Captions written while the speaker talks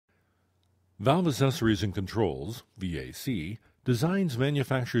Valve Accessories and Controls, VAC, designs,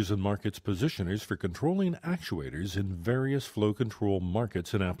 manufactures, and markets positioners for controlling actuators in various flow control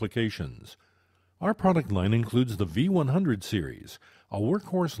markets and applications. Our product line includes the V100 series, a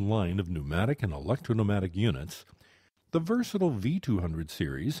workhorse line of pneumatic and electro-pneumatic units, the versatile V200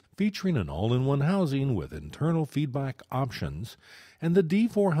 series, featuring an all-in-one housing with internal feedback options, and the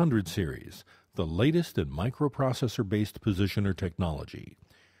D400 series, the latest in microprocessor-based positioner technology.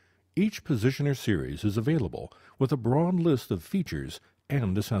 Each positioner series is available with a broad list of features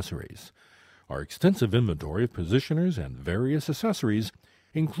and accessories. Our extensive inventory of positioners and various accessories,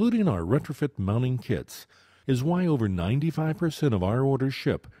 including our retrofit mounting kits, is why over 95% of our orders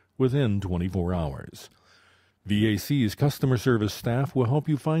ship within 24 hours. VAC's customer service staff will help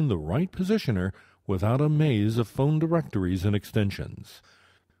you find the right positioner without a maze of phone directories and extensions.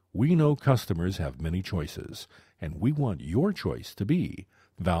 We know customers have many choices, and we want your choice to be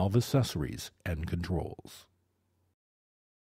Valve Accessories and Controls.